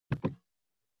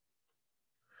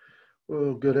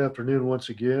Well, good afternoon once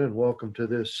again, and welcome to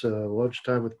this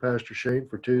Lunchtime with Pastor Shane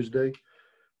for Tuesday,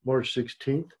 March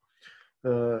 16th.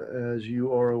 As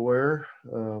you are aware,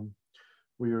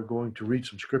 we are going to read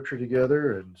some scripture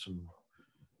together and some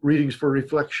readings for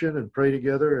reflection and pray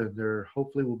together. And there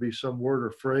hopefully will be some word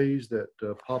or phrase that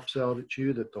pops out at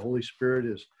you that the Holy Spirit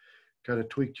has kind of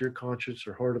tweaked your conscience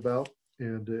or heart about.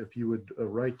 And if you would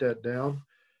write that down,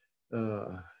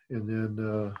 and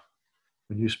then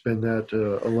when you spend that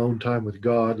alone time with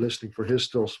God, listening for His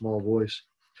still small voice,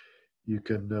 you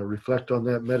can reflect on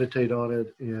that, meditate on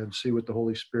it, and see what the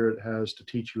Holy Spirit has to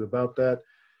teach you about that.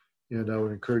 And I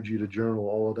would encourage you to journal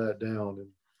all of that down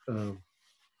and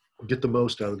get the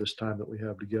most out of this time that we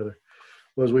have together.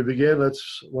 Well, as we begin,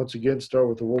 let's once again start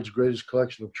with the world's greatest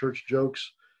collection of church jokes.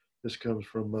 This comes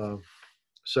from a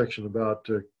section about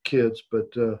kids, but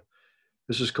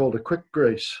this is called A Quick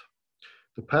Grace.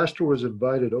 The pastor was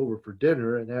invited over for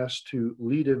dinner and asked to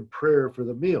lead in prayer for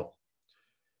the meal.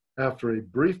 After a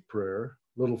brief prayer,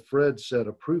 little Fred said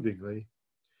approvingly,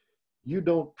 "You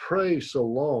don't pray so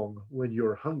long when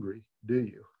you're hungry, do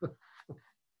you?"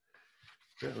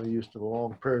 Apparently used to the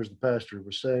long prayers the pastor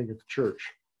was saying at the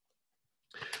church.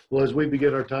 Well, as we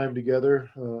begin our time together,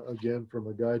 again, from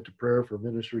a guide to prayer for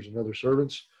ministers and other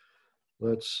servants,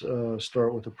 let's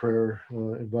start with a prayer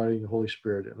inviting the Holy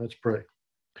Spirit in. Let's pray.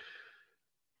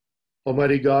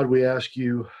 Almighty God, we ask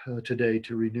you today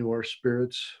to renew our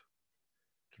spirits,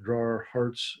 to draw our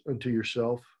hearts unto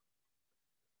yourself,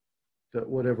 that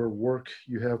whatever work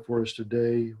you have for us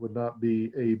today would not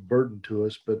be a burden to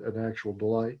us, but an actual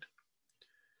delight.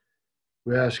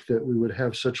 We ask that we would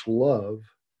have such love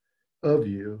of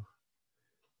you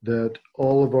that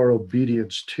all of our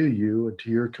obedience to you and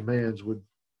to your commands would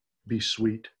be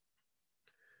sweet.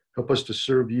 Help us to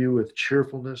serve you with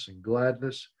cheerfulness and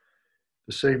gladness,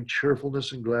 the same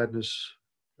cheerfulness and gladness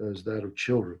as that of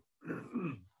children.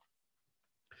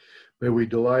 May we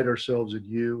delight ourselves in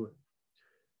you and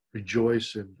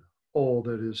rejoice in all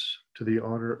that is to the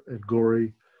honor and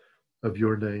glory of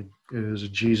your name. And it is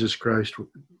in Jesus Christ's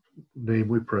name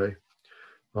we pray.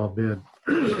 Amen.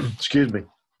 Excuse me.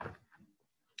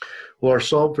 Well, our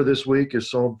psalm for this week is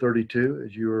Psalm 32,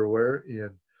 as you are aware,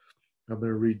 and I'm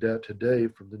going to read that today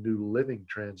from the New Living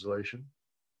Translation.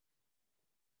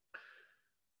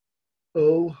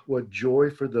 Oh, what joy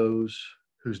for those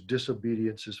whose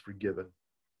disobedience is forgiven,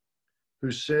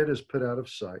 whose sin is put out of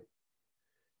sight.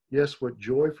 Yes, what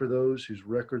joy for those whose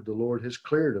record the Lord has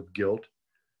cleared of guilt,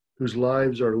 whose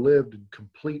lives are lived in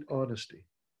complete honesty.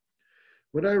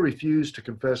 When I refused to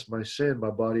confess my sin,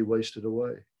 my body wasted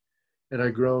away, and I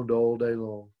groaned all day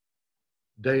long.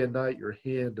 Day and night your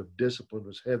hand of discipline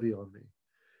was heavy on me.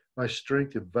 My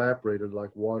strength evaporated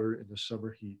like water in the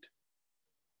summer heat.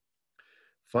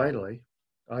 Finally,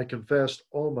 I confessed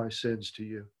all my sins to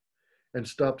you and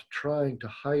stopped trying to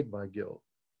hide my guilt.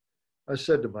 I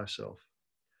said to myself,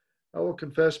 I will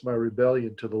confess my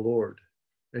rebellion to the Lord,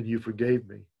 and you forgave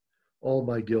me. All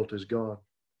my guilt is gone.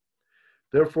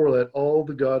 Therefore, let all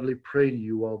the godly pray to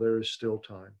you while there is still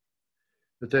time,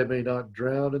 that they may not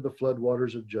drown in the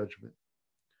floodwaters of judgment.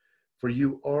 For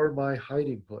you are my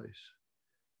hiding place.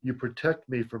 You protect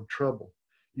me from trouble.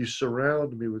 You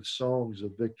surround me with songs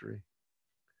of victory.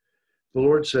 The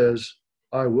Lord says,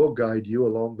 I will guide you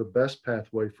along the best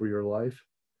pathway for your life.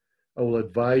 I will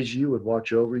advise you and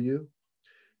watch over you.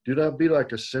 Do not be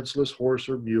like a senseless horse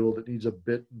or mule that needs a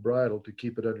bit and bridle to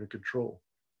keep it under control.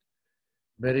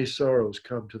 Many sorrows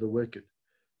come to the wicked,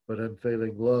 but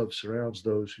unfailing love surrounds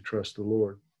those who trust the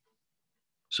Lord.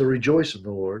 So rejoice in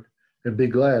the Lord and be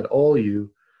glad, all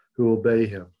you who obey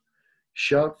him.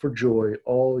 Shout for joy,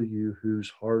 all you whose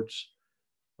hearts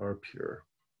are pure.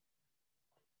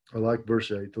 I like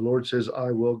verse 8. The Lord says,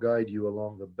 I will guide you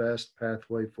along the best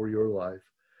pathway for your life.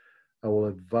 I will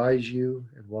advise you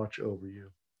and watch over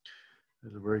you.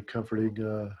 It's a very comforting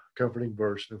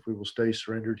verse. And if we will stay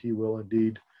surrendered, he will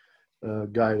indeed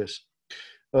guide us.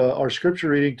 Our scripture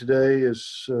reading today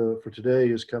is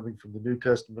coming from the New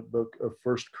Testament book of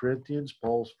 1 Corinthians,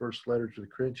 Paul's first letter to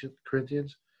the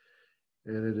Corinthians.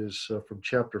 And it is from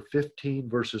chapter 15,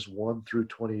 verses 1 through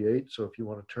 28. So if you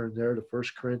want to turn there to 1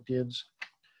 Corinthians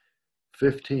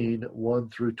 15, 1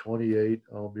 through 28,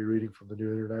 I'll be reading from the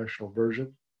New International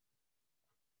Version.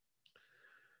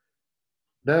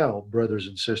 Now, brothers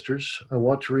and sisters, I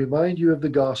want to remind you of the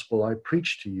gospel I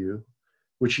preached to you,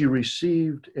 which you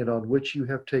received and on which you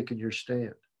have taken your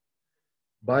stand.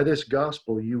 By this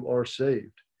gospel you are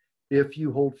saved, if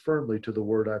you hold firmly to the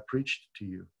word I preached to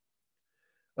you.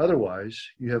 Otherwise,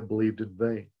 you have believed in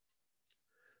vain.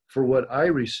 For what I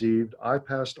received, I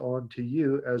passed on to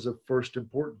you as of first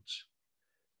importance.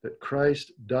 that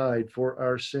Christ died for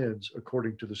our sins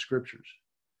according to the Scriptures,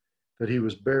 that he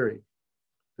was buried,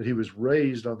 that he was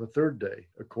raised on the third day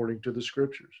according to the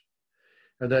Scriptures,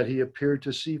 and that he appeared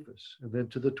to Cephas and then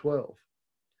to the 12.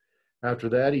 After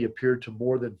that, he appeared to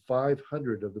more than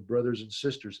 500 of the brothers and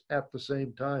sisters at the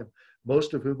same time,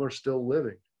 most of whom are still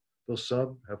living, though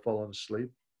some have fallen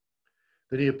asleep.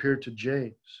 Then he appeared to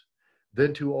James,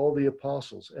 then to all the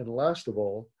apostles, and last of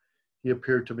all, he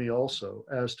appeared to me also,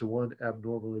 as to one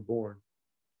abnormally born.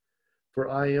 For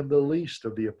I am the least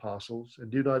of the apostles,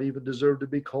 and do not even deserve to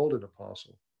be called an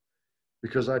apostle,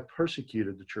 because I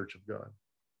persecuted the church of God.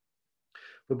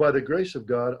 But by the grace of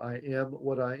God, I am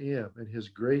what I am, and his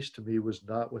grace to me was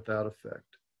not without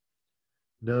effect.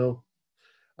 No,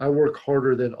 I work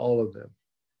harder than all of them,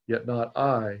 yet not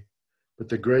I, but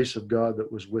the grace of God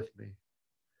that was with me.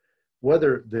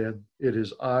 Whether, then, it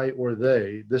is I or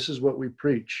they, this is what we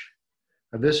preach,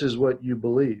 and this is what you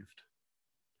believed.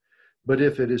 But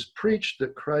if it is preached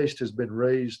that Christ has been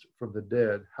raised from the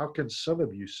dead, how can some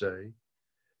of you say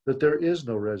that there is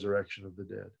no resurrection of the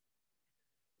dead?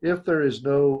 If there is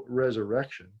no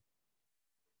resurrection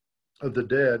of the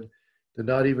dead, then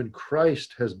not even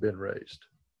Christ has been raised.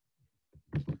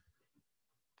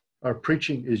 Our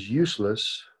preaching is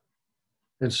useless,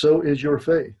 and so is your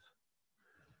faith.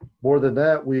 More than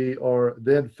that, we are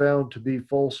then found to be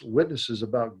false witnesses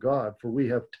about God, for we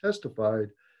have testified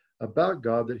about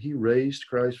God that he raised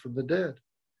Christ from the dead.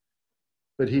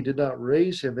 But he did not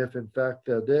raise him if in fact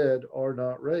the dead are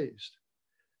not raised.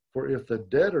 For if the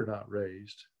dead are not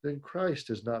raised, then Christ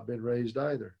has not been raised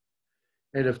either.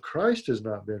 And if Christ has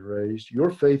not been raised,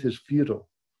 your faith is futile,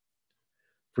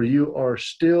 for you are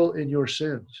still in your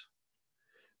sins.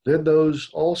 Then those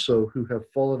also who have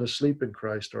fallen asleep in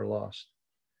Christ are lost.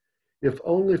 If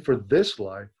only for this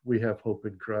life we have hope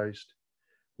in Christ,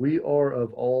 we are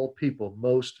of all people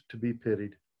most to be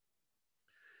pitied.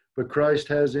 But Christ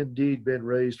has indeed been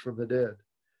raised from the dead,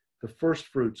 the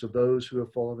firstfruits of those who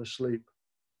have fallen asleep.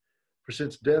 For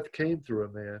since death came through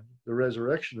a man, the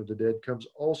resurrection of the dead comes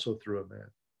also through a man.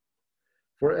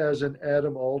 For as in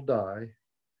Adam all die,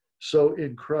 so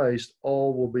in Christ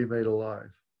all will be made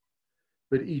alive,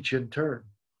 but each in turn.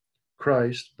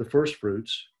 Christ, the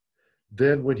firstfruits,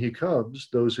 then when he comes,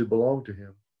 those who belong to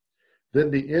him.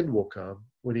 Then the end will come,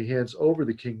 when he hands over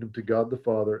the kingdom to God the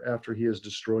Father after he has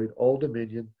destroyed all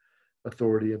dominion,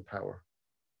 authority, and power.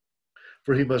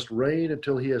 For he must reign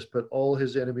until he has put all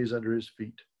his enemies under his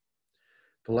feet.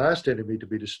 The last enemy to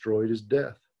be destroyed is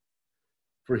death,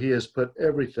 for he has put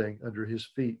everything under his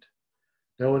feet.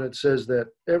 Now, when it says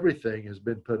that everything has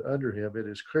been put under him, it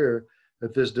is clear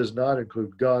that this does not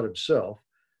include God himself,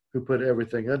 who put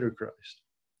everything under Christ.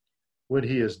 When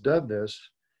he has done this,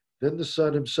 then the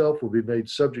Son himself will be made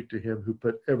subject to him who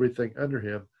put everything under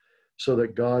him, so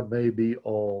that God may be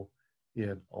all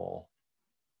in all.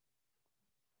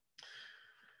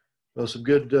 Well, some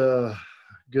good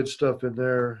stuff in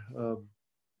there.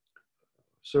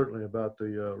 Certainly about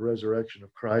the resurrection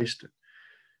of Christ.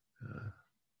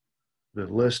 The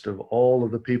list of all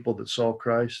of the people that saw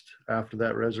Christ after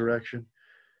that resurrection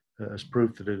as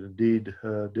proof that it indeed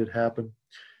did happen.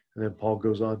 And then Paul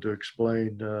goes on to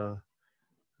explain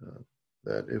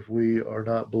that if we are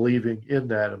not believing in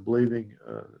that and believing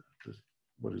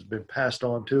what has been passed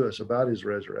on to us about his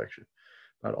resurrection,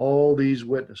 about all these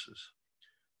witnesses.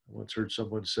 I once heard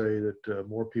someone say that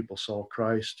more people saw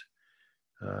Christ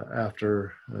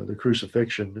after the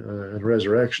crucifixion and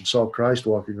resurrection, saw Christ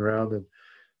walking around and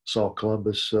saw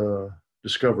Columbus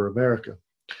discover America.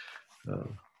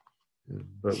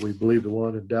 But we believe the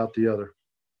one and doubt the other.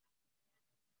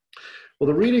 Well,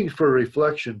 the reading for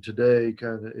reflection today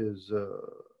kind of is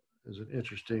an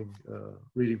interesting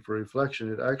reading for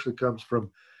reflection. It actually comes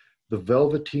from The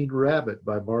Velveteen Rabbit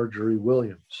by Marjorie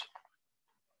Williams.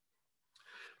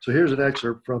 So here's an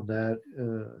excerpt from that.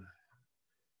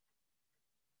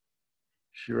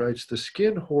 She writes, "The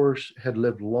skin horse had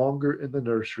lived longer in the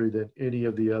nursery than any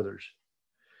of the others.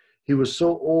 He was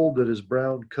so old that his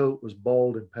brown coat was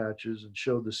bald in patches and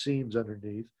showed the seams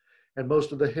underneath, and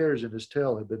most of the hairs in his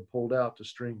tail had been pulled out to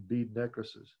string bead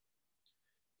necklaces.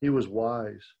 He was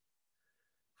wise,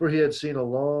 for he had seen a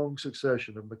long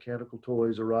succession of mechanical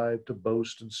toys arrive to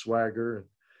boast and swagger, and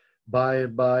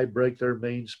by break their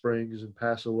mainsprings and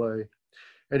pass away,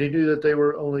 and he knew that they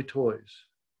were only toys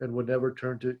and would never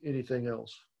turn to anything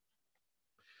else.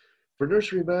 For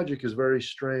nursery magic is very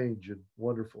strange and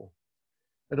wonderful,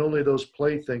 and only those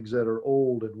playthings that are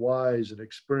old and wise and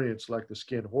experienced like the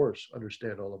skin horse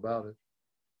understand all about it."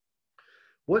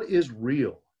 "What is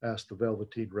real?" asked the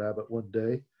Velveteen Rabbit one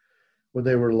day when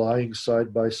they were lying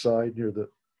side by side near the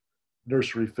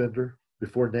nursery fender.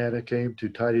 before Nana came to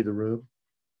tidy the room?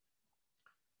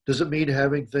 Does it mean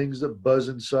having things that buzz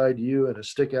inside you and a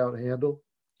stick out handle?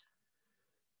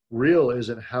 Real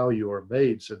isn't how you are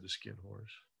made, said the skin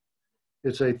horse.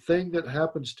 It's a thing that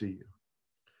happens to you.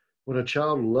 When a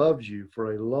child loves you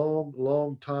for a long,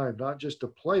 long time, not just to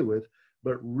play with,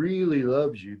 but really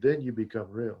loves you, then you become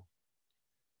real.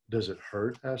 Does it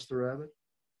hurt? Asked the rabbit.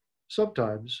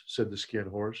 Sometimes, said the skin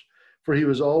horse, for he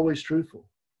was always truthful.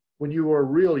 When you are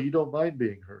real, you don't mind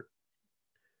being hurt.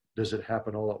 Does it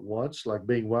happen all at once, like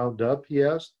being wound up, he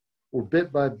asked, or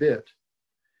bit by bit?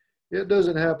 It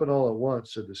doesn't happen all at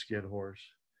once, said the skin horse.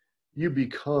 You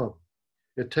become.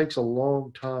 It takes a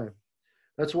long time.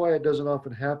 That's why it doesn't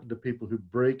often happen to people who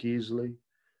break easily,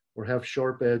 or have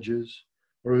sharp edges,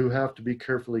 or who have to be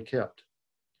carefully kept.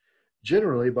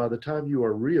 Generally, by the time you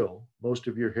are real, most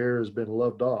of your hair has been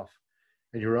loved off,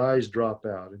 and your eyes drop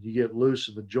out, and you get loose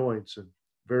in the joints and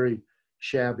very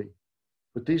shabby.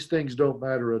 But these things don't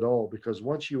matter at all, because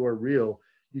once you are real,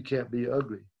 you can't be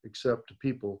ugly, except to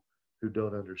people who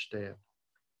don't understand.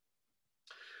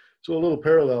 So a little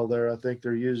parallel there. I think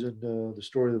they're using the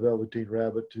story of the Velveteen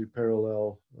Rabbit to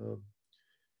parallel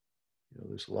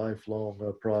this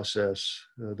lifelong process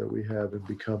that we have in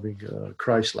becoming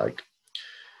Christ-like.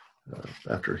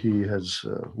 After he has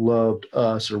loved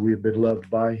us, or we have been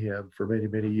loved by him for many,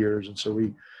 many years. And so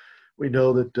we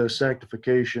know that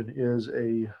sanctification is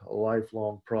a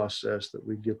lifelong process that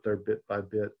we get there bit by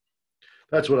bit.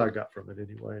 That's what I got from it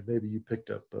anyway. And maybe you picked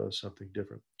up something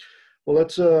different. Well,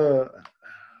 let's allow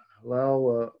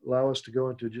us to go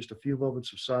into just a few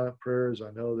moments of silent prayers.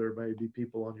 I know there may be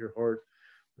people on your heart,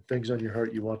 things on your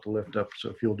heart you want to lift up. So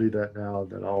if you'll do that now,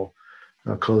 then I'll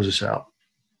close us out.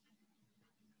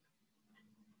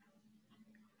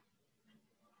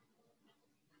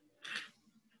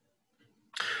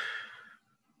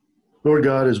 Lord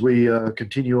God, as we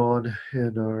continue on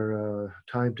in our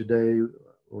time today,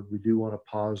 Lord, we do want to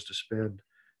pause to spend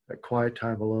that quiet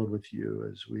time alone with you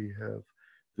as we have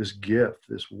this gift,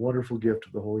 this wonderful gift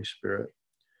of the Holy Spirit.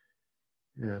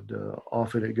 And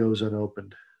often it goes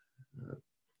unopened,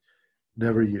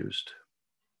 never used.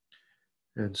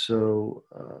 And so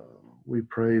we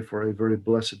pray for a very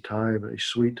blessed time, a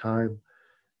sweet time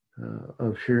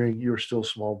of hearing your still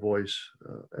small voice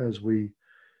as we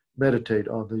meditate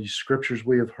on the scriptures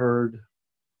we have heard,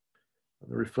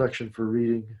 the reflection for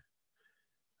reading.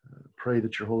 Pray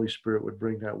that your Holy Spirit would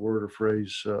bring that word or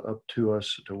phrase up to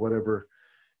us, to whatever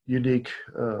unique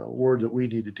word that we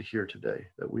needed to hear today,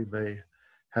 that we may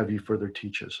have you further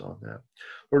teach us on that.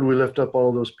 Lord, we lift up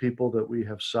all those people that we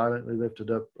have silently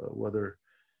lifted up, whether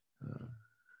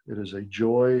it is a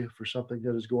joy for something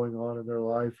that is going on in their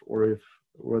life, or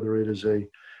whether it is a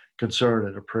concern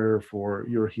and a prayer for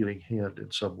your healing hand in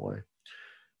some way.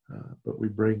 But we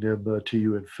bring them to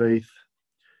you in faith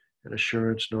and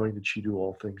assurance, knowing that you do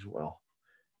all things well.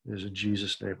 It is in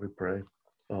Jesus' name we pray.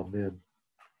 Amen.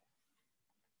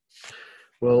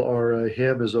 Well, our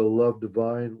hymn is, O Love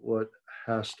Divine, What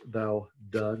Hast Thou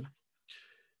Done?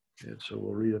 And so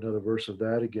we'll read another verse of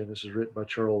that. Again, this is written by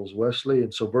Charles Wesley.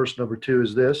 And so verse number 2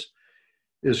 is this: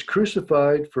 is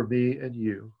crucified for me and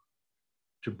you,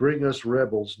 to bring us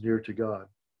rebels near to God.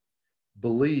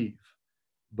 Believe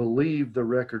the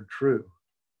record true.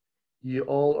 Ye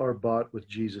all are bought with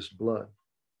Jesus' blood.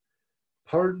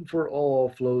 Pardon for all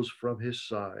flows from his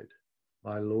side.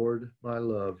 My Lord, my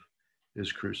love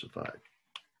is crucified.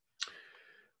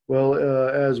 Well,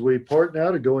 as we part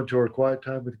now to go into our quiet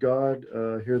time with God,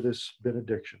 hear this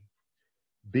benediction.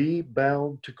 Be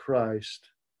bound to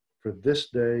Christ for this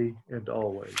day and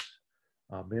always.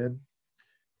 Amen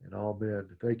and amen.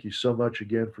 Thank you so much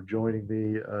again for joining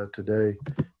me today,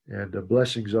 and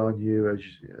blessings on you as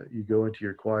you go into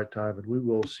your quiet time. And we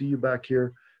will see you back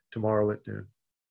here tomorrow at noon.